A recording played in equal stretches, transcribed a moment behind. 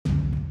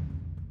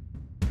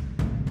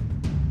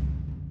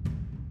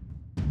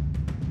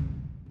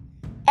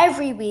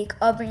Every week,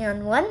 I'll bring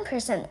on one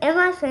person in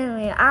my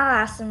family.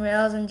 I'll ask them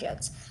riddles and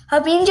jokes.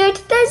 Hope you enjoyed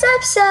today's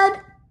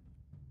episode.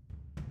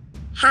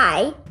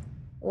 Hi,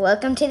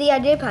 welcome to the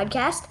RJ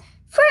Podcast.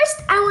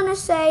 First, I want to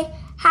say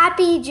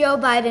Happy Joe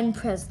Biden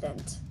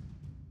President.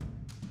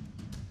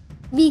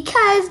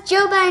 Because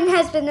Joe Biden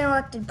has been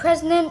elected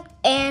president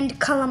and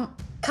Kamala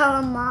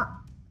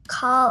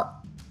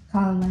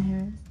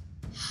Harris.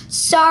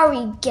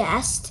 Sorry,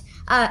 guest.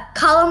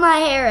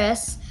 Kamala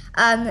Harris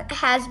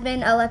has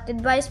been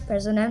elected vice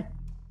president.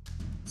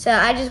 So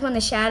I just want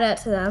to shout out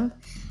to them.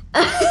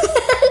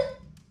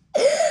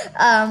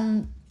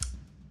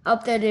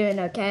 Hope they're doing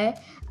okay.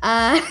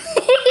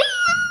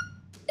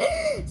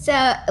 So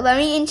let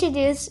me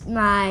introduce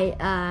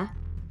my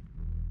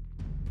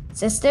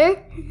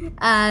sister,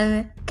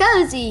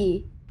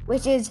 Cosi,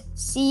 which is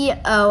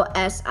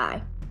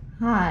Cosi.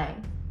 Hi.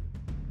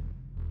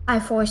 I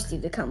forced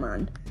you to come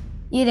on.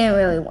 You didn't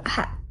really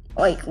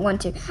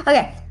want to.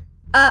 Okay.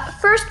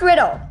 First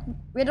riddle.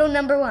 Riddle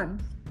number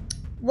 1.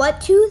 What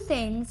 2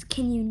 things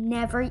can you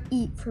never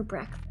eat for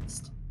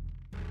breakfast?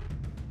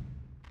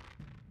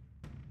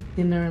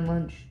 Dinner and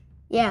lunch.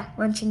 Yeah,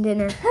 lunch and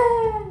dinner.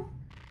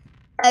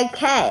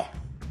 Okay.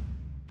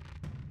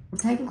 We're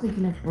technically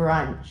gonna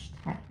brunch.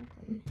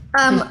 Technically.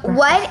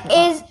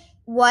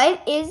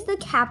 What is the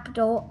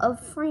capital of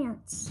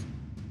France?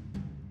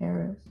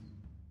 Paris.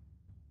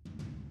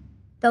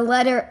 The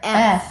letter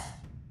F.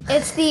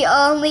 It's the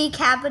only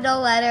capital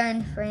letter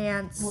in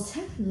France. Well,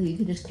 technically, you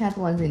could just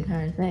capitalize the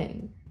entire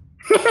thing.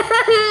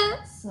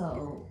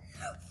 So.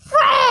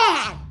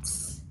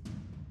 France!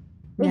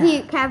 Yeah. If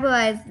you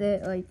capitalize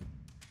it,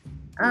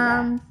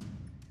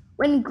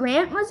 When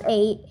Grant was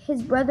 8,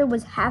 his brother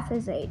was half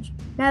his age.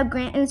 Now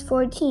Grant is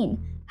 14.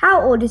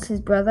 How old is his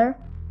brother?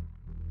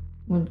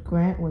 When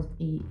Grant was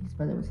 8, his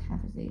brother was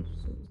half his age,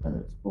 so his brother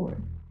was 4.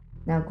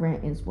 Now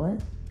Grant is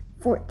what?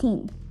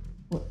 14.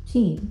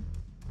 14.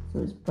 So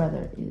his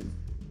brother is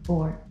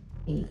 4,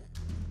 8.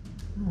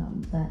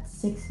 That's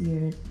 6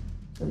 years,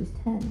 so he's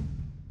 10.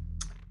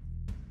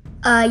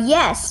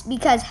 Yes,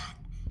 because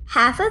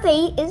half of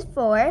 8 is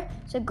 4,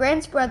 so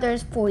Grant's brother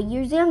is 4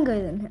 years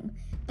younger than him.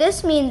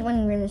 This means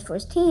when Grant is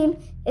 14,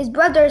 his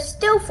brother is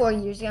still 4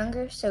 years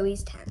younger, so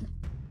he's 10.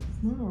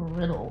 It's not a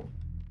riddle.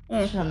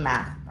 It's a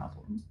math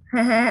problem.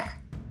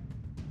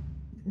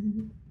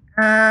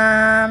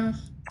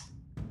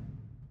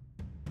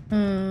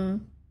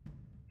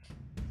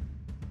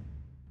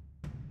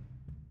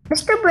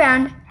 Mr.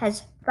 Brown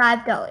has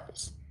 5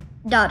 daughters.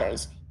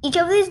 Each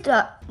of these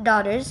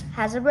daughters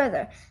has a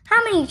brother.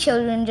 How many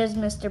children does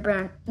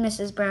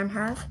Mrs. Brown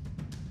have?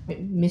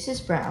 Wait,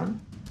 Mrs. Brown?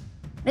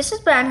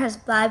 Mrs. Brown has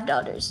 5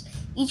 daughters.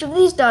 Each of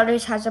these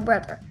daughters has a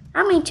brother.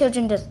 How many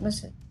children does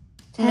Mrs.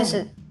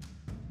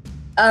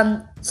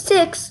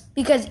 6,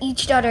 because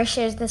each daughter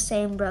shares the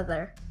same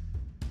brother.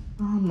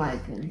 Oh my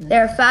goodness.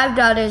 There are 5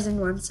 daughters and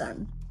 1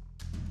 son.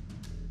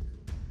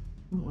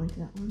 I don't like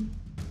that one.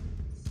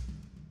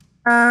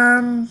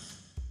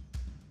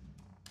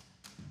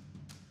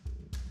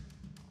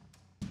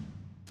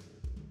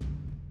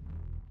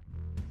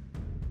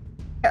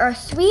 There are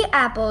 3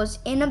 apples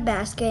in a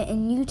basket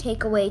and you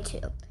take away 2.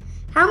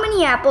 How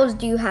many apples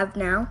do you have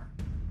now?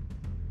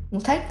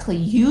 Well, technically,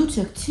 you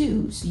took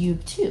 2, so you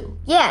have 2.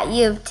 Yeah,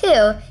 you have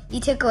 2. You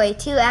took away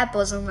 2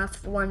 apples and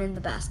left 1 in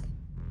the basket.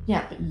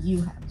 Yeah, but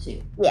you have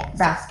 2. Yeah.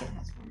 Basket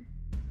has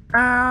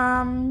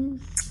 1.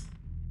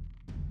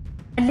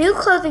 A new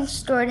clothing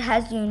store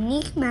has a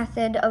unique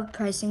method of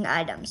pricing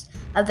items.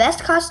 A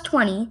vest costs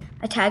 20,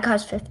 a tie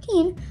costs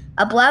 15,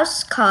 a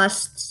blouse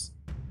costs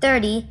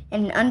 30,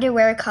 and an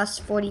underwear costs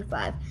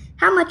 45.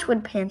 How much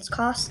would pants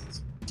cost?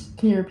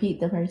 Can you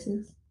repeat the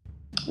prices?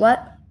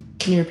 What?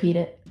 Can you repeat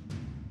it?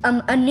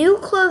 A new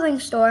clothing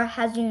store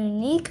has a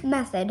unique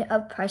method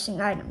of pricing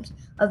items.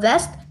 A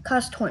vest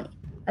costs 20,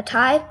 a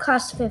tie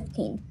costs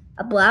 15,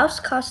 a blouse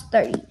costs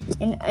 30,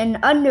 and an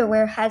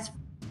underwear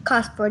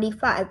costs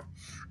 45.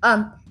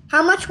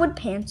 How much would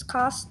pants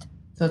cost?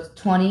 So it's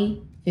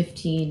 20,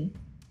 15,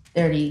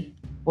 30,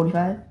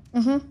 45?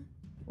 Mm-hmm.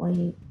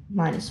 20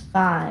 minus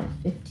 5,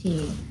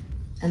 15.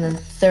 And then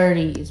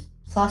 30 is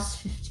plus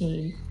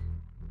 15.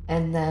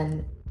 And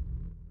then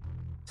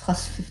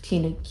plus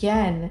 15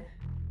 again.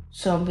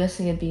 So I'm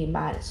guessing it'd be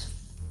minus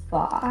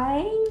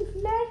 5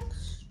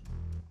 next.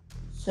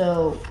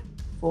 So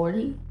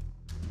 40?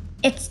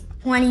 It's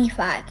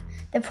 25.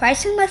 The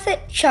pricing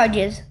method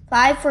charges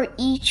 5 for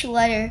each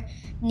letter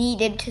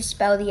needed to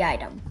spell the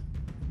item.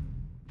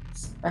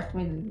 Expect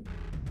me to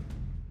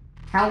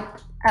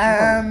count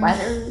the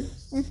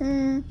letters?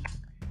 Mm-hmm.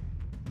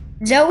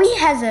 Zoe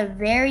has a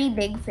very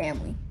big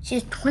family. She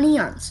has 20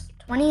 aunts,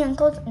 20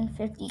 uncles, and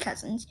 50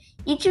 cousins.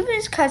 Each of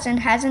his cousins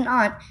has an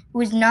aunt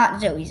who is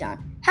not Zoe's aunt.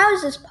 How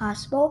is this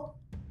possible?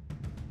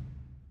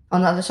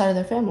 On the other side of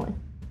their family.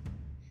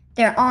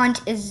 Their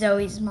aunt is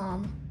Zoe's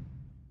mom.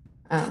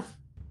 Oh.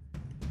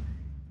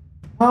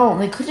 Well,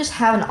 they could just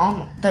have an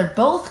aunt. They're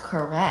both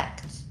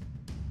correct.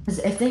 Because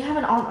if they have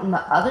an aunt on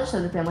the other side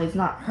of the family, it's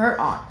not her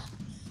aunt.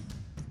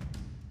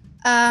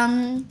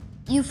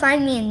 You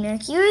find me in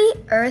Mercury,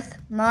 Earth,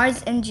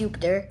 Mars, and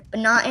Jupiter, but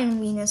not in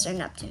Venus or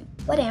Neptune.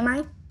 What am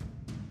I?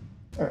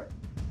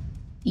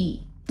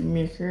 E.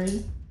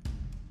 Mercury.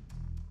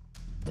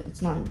 But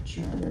it's not in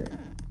Jupiter.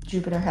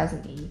 Jupiter has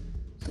an E.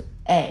 So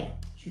A.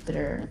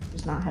 Jupiter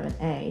does not have an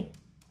A.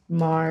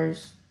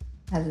 Mars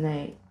has an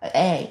A.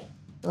 A.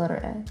 The letter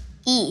A.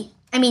 E.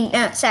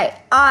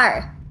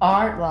 R.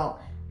 R. Well,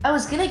 I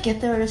was gonna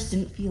get there, I just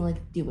didn't feel like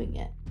doing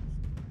it.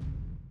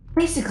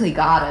 Basically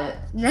got it.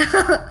 No,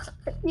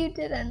 you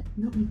didn't.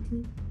 No, me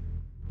too.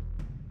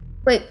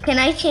 Wait, can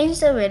I change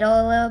the riddle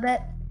a little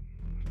bit?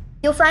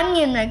 You'll find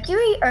me in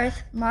Mercury,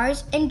 Earth,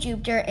 Mars, and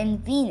Jupiter,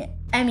 and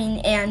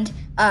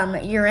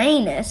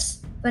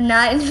Uranus, but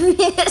not in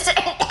Venus or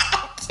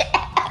Neptune.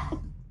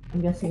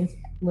 I'm guessing it's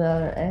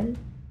letter A.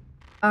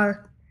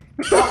 R.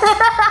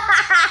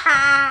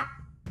 I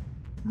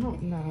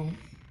don't know.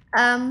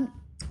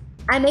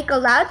 I make a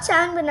loud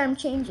sound when I'm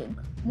changing.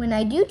 When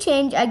I do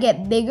change, I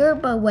get bigger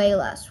but way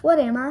less. What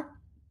am I?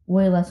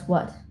 Way less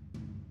what?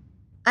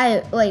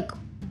 I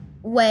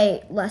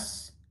way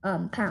less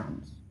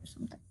pounds or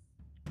something.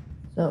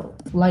 So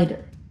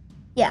lighter.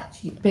 Yeah.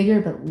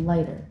 Bigger but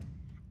lighter.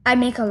 I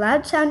make a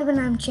loud sound when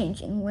I'm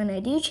changing. When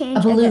I do change,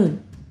 A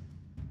balloon.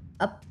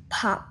 I get a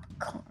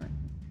popcorn.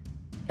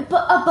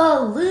 But a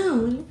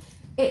balloon,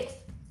 it's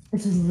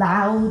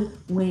loud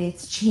when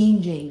it's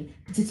changing.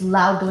 It's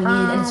loud going in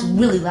and it's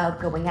really loud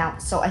going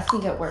out. So I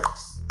think it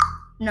works.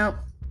 No.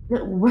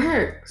 It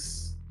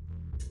works.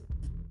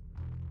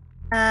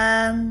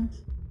 I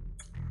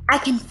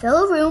can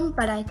fill a room,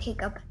 but I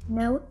take up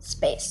no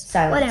space.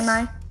 Silence. What am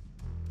I?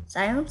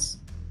 Silence?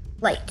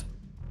 Light.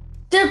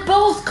 They're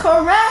both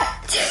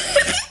correct!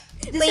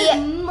 This But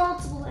is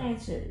multiple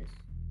answers.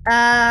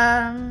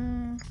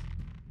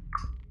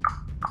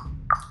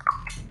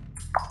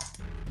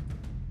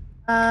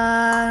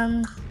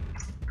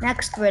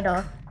 Next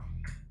riddle.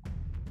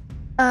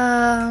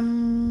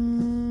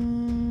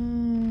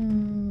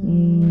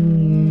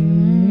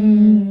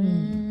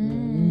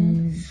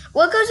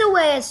 What goes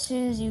away as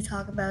soon as you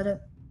talk about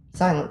it?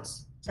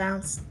 Silence.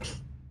 Sounds.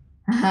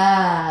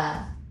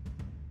 Ha.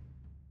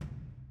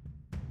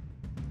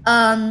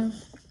 An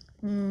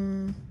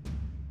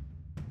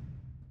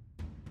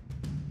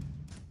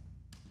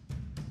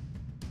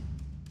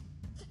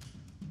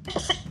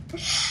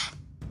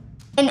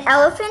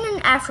elephant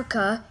in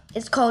Africa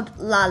is called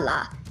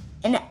Lala.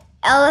 An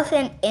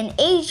elephant in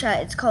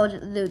Asia is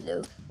called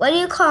Lulu. What do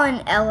you call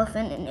an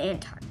elephant in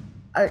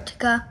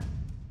Antarctica?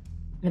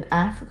 In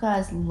Africa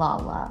is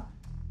Lala.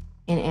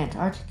 In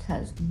Antarctica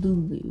is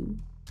Lulu.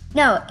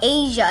 No,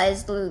 Asia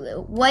is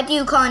Lulu. What do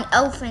you call an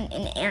elephant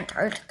in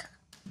Antarctica?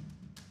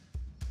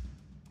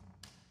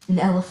 An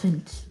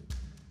elephant.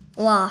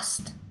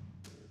 Lost.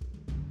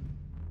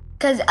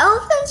 Because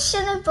elephants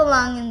shouldn't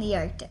belong in the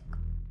Arctic.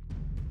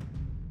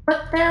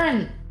 But they're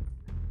in...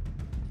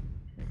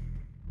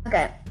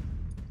 Okay.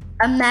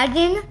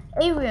 Imagine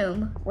a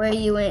room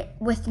where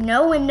with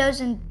no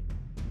windows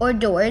or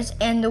doors,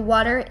 and the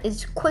water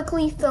is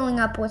quickly filling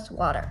up with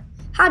water.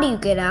 How do you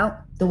get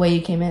out? The way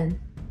you came in.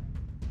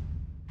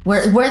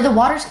 Where the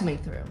water's coming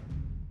through.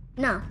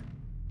 No.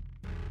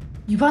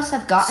 You must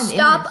have gotten in.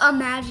 Stop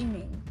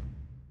imagining.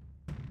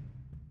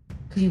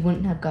 Because you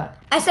wouldn't have got...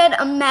 I said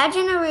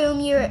imagine a room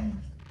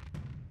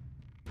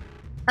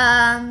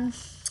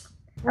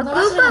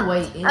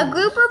A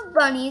group of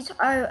bunnies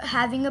are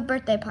having a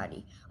birthday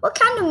party. What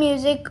kind of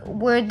music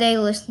were they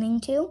listening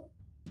to?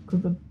 A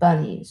group of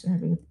bunnies are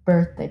having a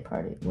birthday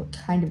party. What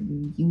kind of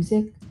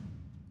music?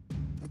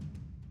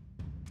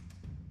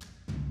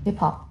 Hip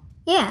hop.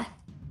 Yeah.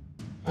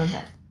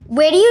 Okay.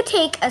 Where do you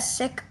take a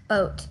sick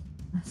boat?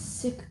 A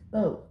sick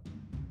boat.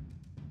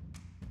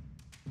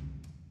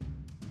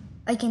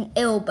 Like an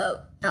ill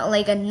boat, not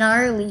like a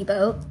gnarly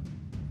boat.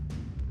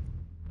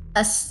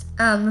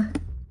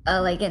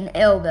 Like an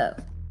ill boat.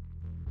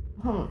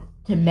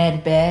 To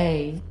Med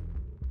Bay.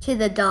 To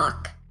the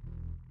dock.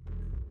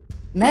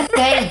 Med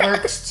Bay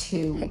works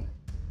too.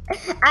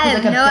 I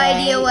have no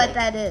idea what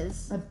that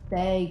is. A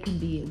bay can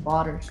be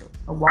water.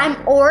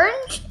 I'm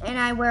orange and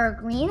I wear a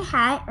green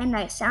hat and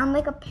I sound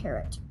like a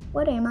parrot.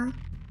 What am I?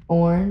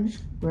 Orange,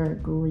 wear a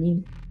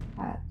green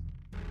hat.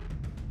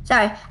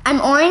 Sorry,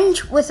 I'm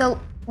orange with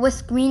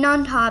green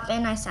on top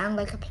and I sound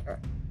like a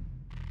parrot.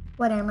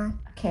 What am I?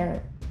 A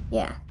carrot.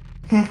 Yeah.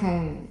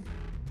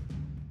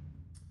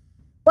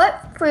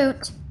 What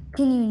fruit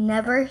can you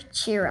never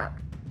cheer up?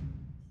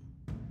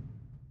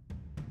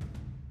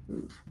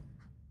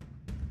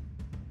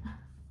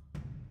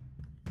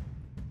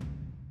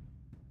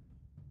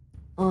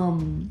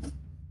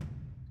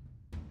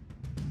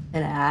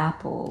 An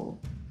apple.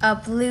 A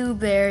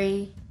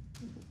blueberry.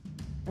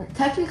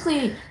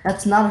 Technically,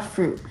 that's not a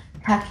fruit.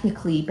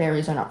 Technically,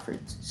 berries are not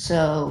fruits.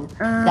 So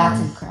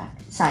that's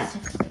incorrect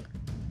scientifically.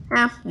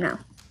 No.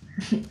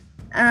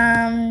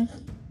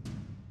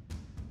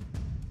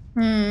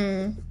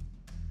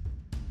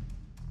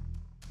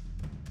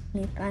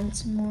 Let me find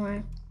some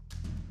more.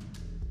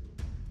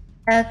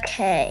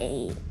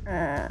 Okay.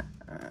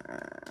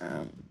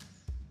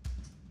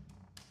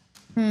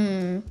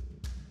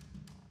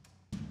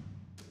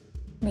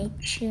 me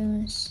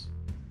choose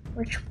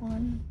which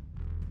one.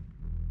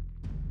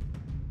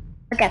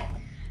 Okay.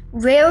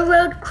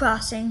 Railroad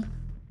crossing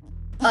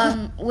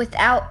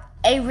without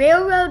any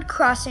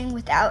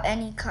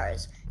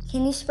cars.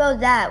 Can you spell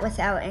that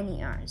without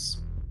any R's?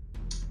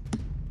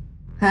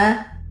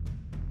 Huh?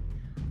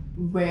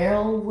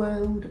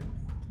 Railroad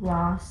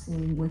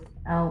crossing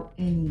without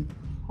any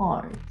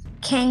cars.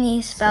 Can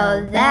you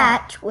spell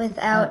that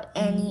without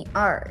any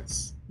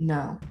R's?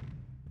 No.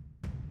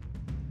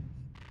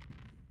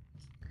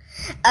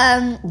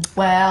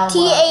 THAT.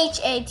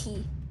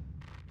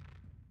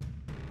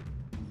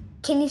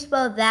 Can you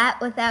spell that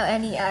without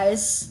any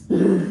R's?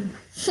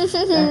 That's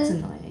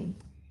annoying.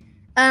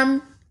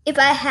 If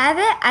I have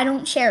it, I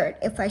don't share it.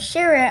 If I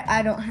share it,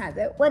 I don't have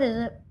it. What is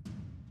it?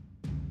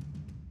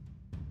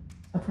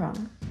 A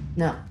promise?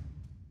 No.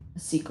 A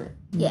secret.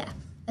 Yeah,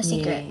 a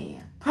secret.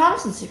 Yeah.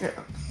 Promise and secret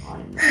are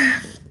fine.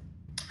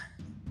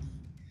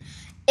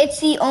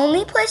 It's the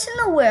only place in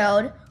the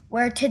world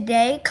where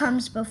today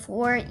comes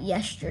before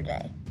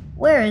yesterday.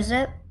 Where is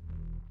it?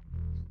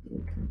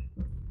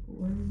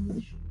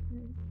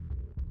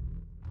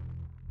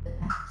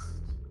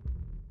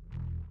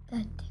 The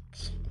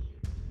dictionary.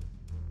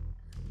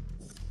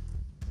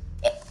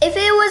 If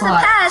it was the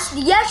past,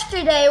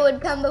 yesterday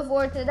would come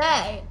before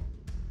today.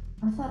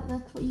 I thought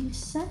that's what you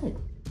said.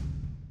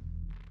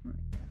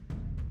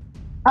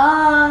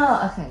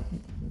 Oh, okay.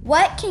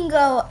 What can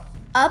go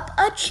up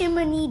a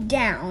chimney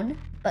down,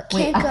 but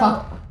can't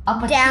go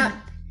down?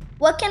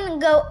 What can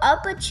go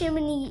up a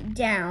chimney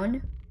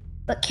down,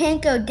 but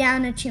can't go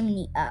down a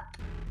chimney up?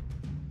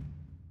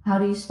 How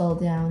do you spell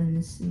down in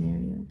this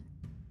scenario?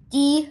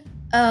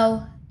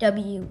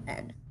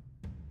 DOWN.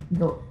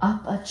 Go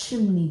up a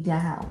chimney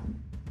down.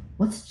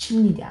 What's a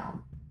chimney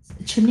down? Is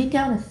a chimney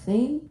down a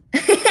thing?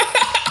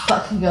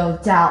 But can go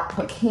down,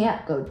 but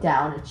can't go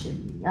down a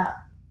chimney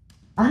up.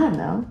 I don't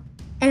know.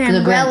 An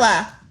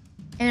umbrella.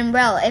 An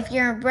umbrella. If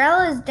your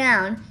umbrella is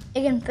down,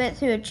 it can fit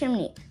through a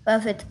chimney.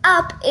 But if it's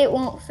up, it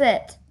won't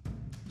fit.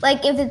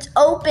 Like if it's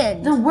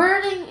open. The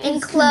wording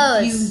is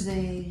closed.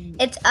 Confusing.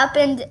 It's up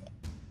and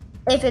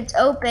if it's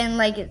open,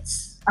 like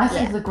it's. I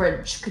think the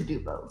Grinch could do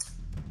both.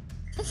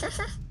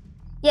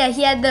 Yeah,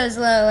 he had those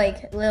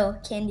little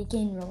candy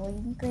cane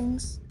rolling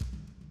things.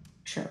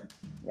 Sure.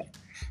 Yeah.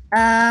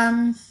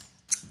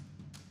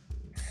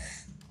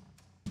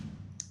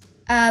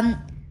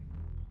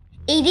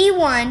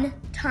 81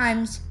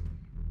 times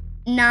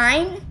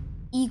 9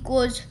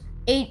 equals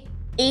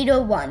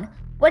 801.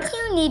 What do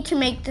you need to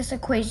make this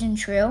equation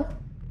true?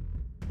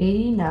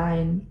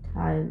 89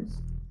 times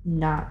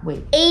 9.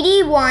 Wait.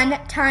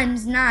 81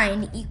 times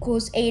 9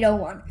 equals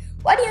 801.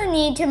 What do you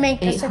need to make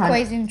this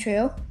equation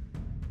true?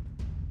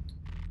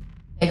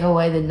 Take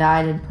away the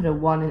 9 and put a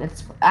 1 in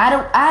its.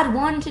 Add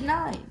 1 to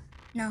 9.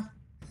 No.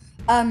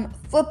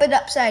 Flip it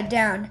upside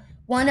down.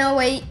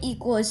 108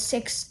 equals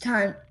 6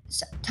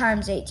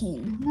 times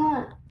 18.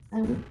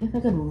 If I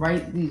could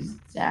write these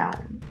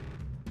down,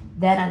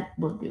 then I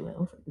will do it.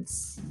 If I could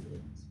see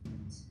it.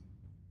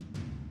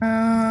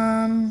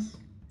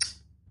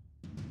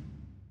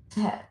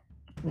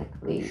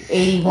 Technically,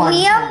 81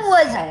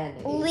 times 10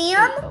 is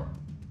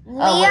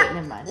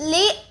never mind.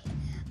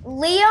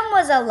 Liam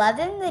was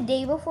 11 the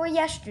day before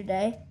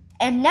yesterday,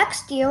 and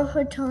next year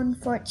he'll turn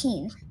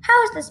 14.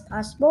 How is this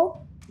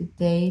possible? The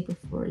day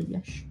before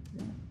yesterday.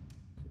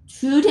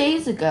 2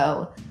 days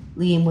ago,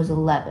 Liam was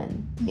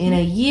 11. Mm-hmm. In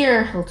a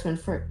year, he'll turn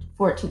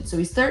 14. So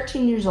he's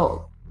 13 years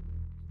old.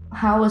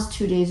 How was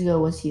 2 days ago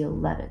was he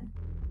 11?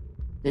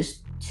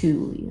 There's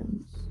 2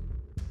 Liams.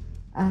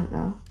 I don't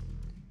know.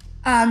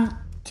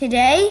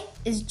 Today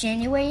is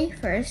January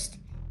 1st,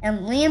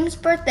 and Liam's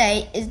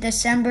birthday is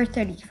December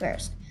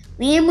 31st.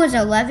 Liam was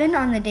 11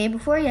 on the day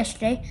before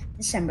yesterday,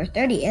 December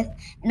 30th,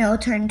 and he'll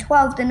turn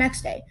 12 the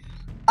next day.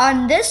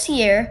 On this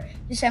year,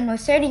 December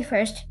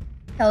 31st,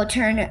 he'll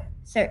turn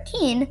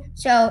 13,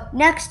 so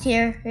next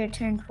year he'll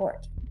turn 14.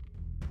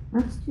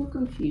 That's too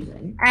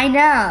confusing. I know,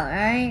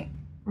 right?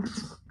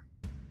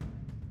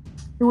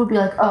 It would be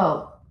like,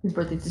 oh, his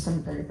birthday's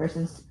December 31st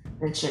and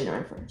it's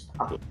January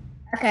 1st.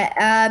 Okay,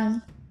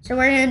 so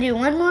we're gonna do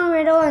one more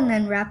riddle and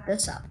then wrap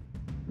this up.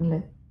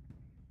 Okay.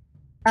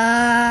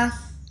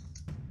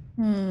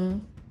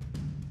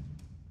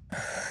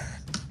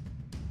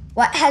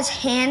 What has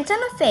hands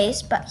and a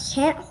face but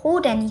can't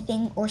hold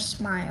anything or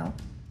smile?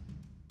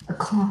 A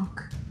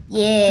clock.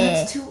 Yeah.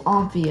 That's too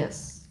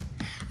obvious.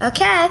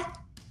 Okay.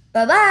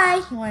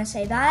 Bye-bye. You want to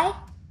say bye?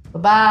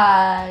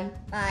 Bye-bye.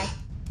 Bye.